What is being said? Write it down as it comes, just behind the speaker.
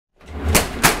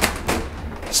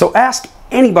So ask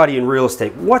anybody in real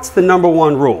estate, what's the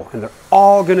 #1 rule? And they're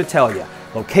all gonna tell you,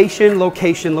 location,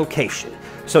 location, location.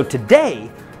 So today,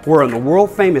 we're in the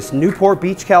world famous Newport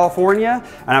Beach, California,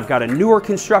 and I've got a newer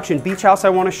construction beach house I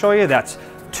wanna show you that's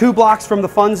 2 blocks from the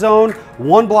fun zone,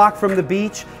 1 block from the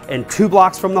beach, and 2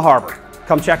 blocks from the harbor.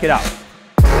 Come check it out.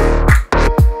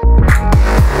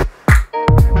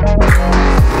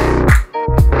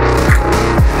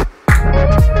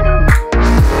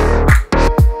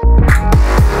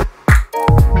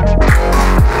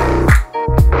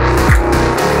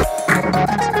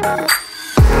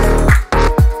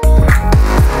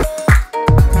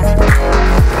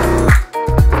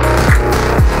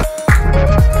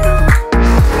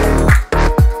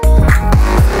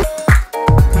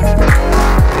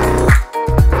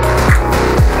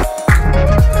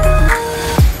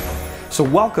 So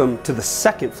welcome to the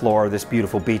 2nd floor of this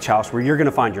beautiful beach house where you're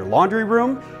gonna find your laundry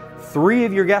room, 3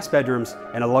 of your guest bedrooms,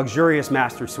 and a luxurious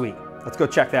master suite. Let's go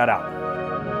check that out.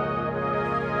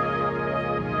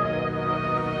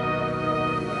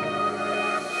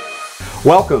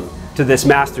 Welcome to this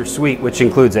master suite, which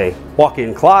includes a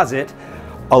walk-in closet,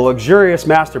 a luxurious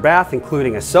master bath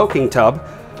including a soaking tub.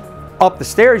 Up the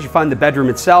stairs you find the bedroom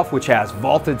itself, which has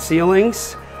vaulted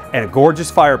ceilings and a gorgeous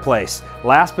fireplace.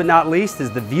 Last but not least is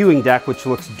the viewing deck, which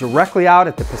looks directly out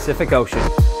at the Pacific Ocean.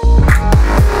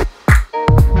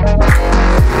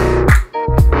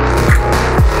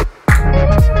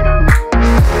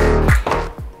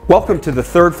 Welcome to the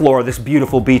 3rd floor of this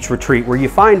beautiful beach retreat where you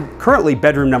find currently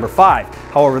bedroom number 5.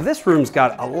 However, this room's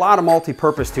got a lot of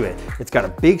multi-purpose to it. It's got a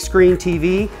big screen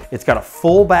TV, it's got a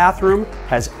full bathroom,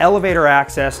 has elevator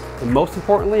access, and most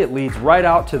importantly, it leads right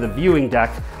out to the viewing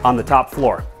deck on the top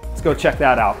floor. Let's go check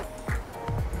that out.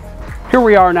 Here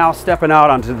we are now stepping out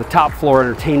onto the top floor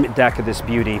entertainment deck of this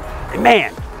beauty. And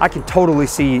man, I can totally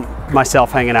see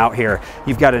myself hanging out here.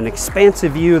 You've got an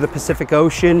expansive view of the Pacific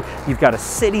Ocean. You've got a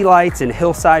city lights and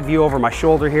hillside view over my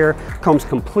shoulder here. Comes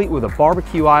complete with a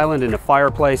barbecue island and a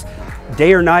fireplace.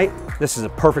 Day or night, this is a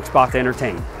perfect spot to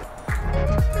entertain.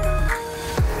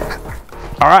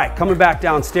 All right, coming back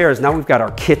downstairs, now we've got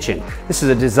our kitchen. This is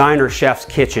a designer chef's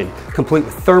kitchen, complete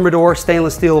with Thermador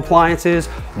stainless steel appliances,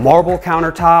 marble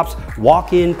countertops,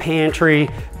 walk-in pantry,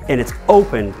 and it's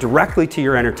open directly to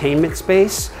your entertainment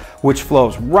space, which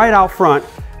flows right out front,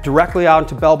 directly out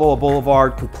into Balboa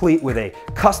Boulevard, complete with a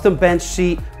custom bench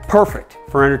seat, perfect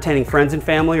for entertaining friends and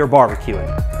family or barbecuing.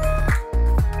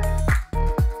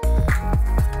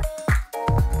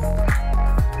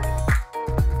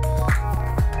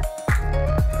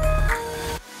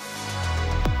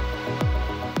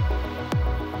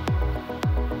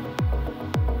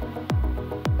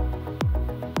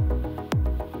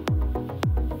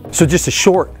 So just a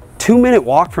short 2-minute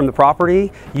walk from the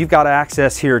property, you've got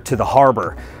access here to the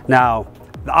harbor. Now,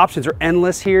 the options are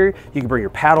endless here. You can bring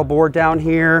your paddle board down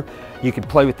here. You could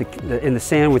play with in the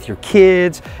sand with your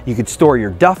kids. You could store your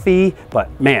Duffy,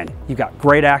 but man, you've got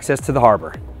great access to the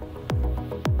harbor.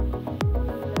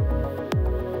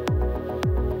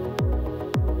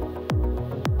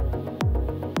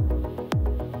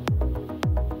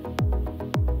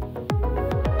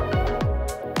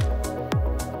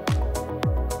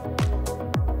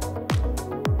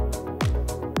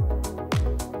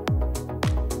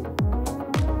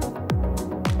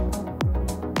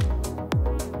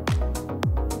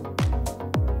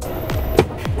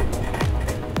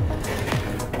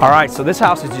 All right, so this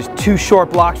house is just 2 short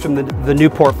blocks from the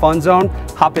Newport Fun Zone.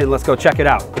 Hop in, let's go check it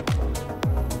out.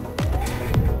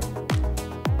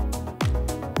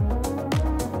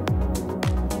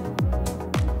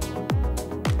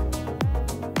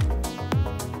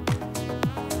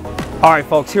 All right,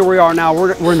 folks, here we are now.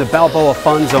 We're in the Balboa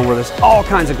Fun Zone where there's all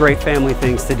kinds of great family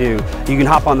things to do. You can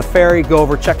hop on the ferry, go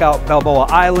over, check out Balboa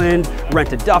Island,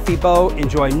 rent a Duffy boat,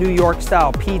 enjoy New York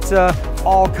style pizza,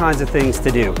 all kinds of things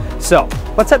to do. So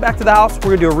let's head back to the house.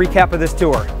 We're gonna do a recap of this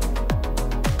tour.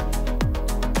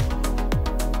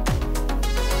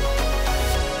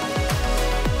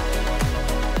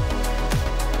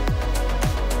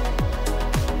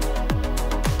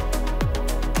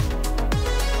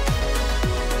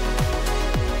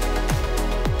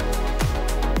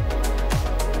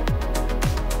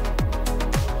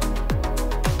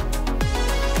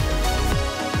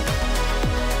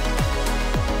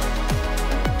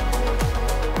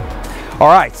 All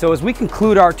right, so as we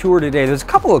conclude our tour today, there's a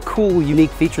couple of cool,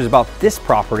 unique features about this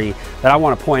property that I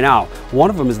want to point out. One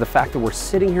of them is the fact that we're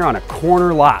sitting here on a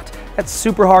corner lot. That's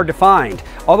super hard to find.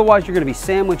 Otherwise, you're going to be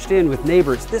sandwiched in with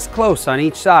neighbors this close on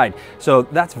each side. So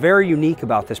that's very unique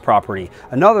about this property.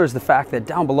 Another is the fact that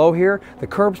down below here, the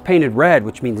curb's painted red,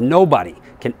 which means nobody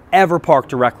can ever park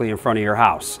directly in front of your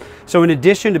house. So in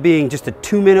addition to being just a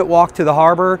 2-minute walk to the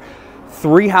harbor,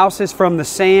 3 houses from the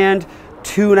sand,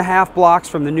 2.5 blocks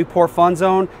from the Newport Fun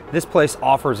Zone, this place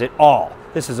offers it all.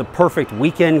 This is a perfect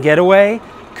weekend getaway.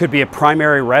 Could be a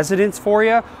primary residence for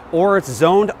you, or it's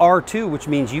zoned R2, which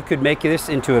means you could make this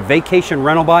into a vacation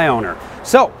rental by owner.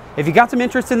 So if you got some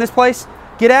interest in this place,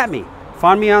 get at me.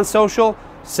 Find me on social,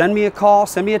 send me a call,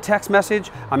 send me a text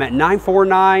message. I'm at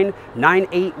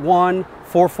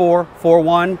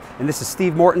 949-981-4441. And this is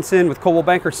Steve Mortensen with Coldwell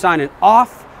Banker signing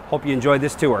off. Hope you enjoyed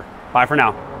this tour. Bye for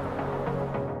now.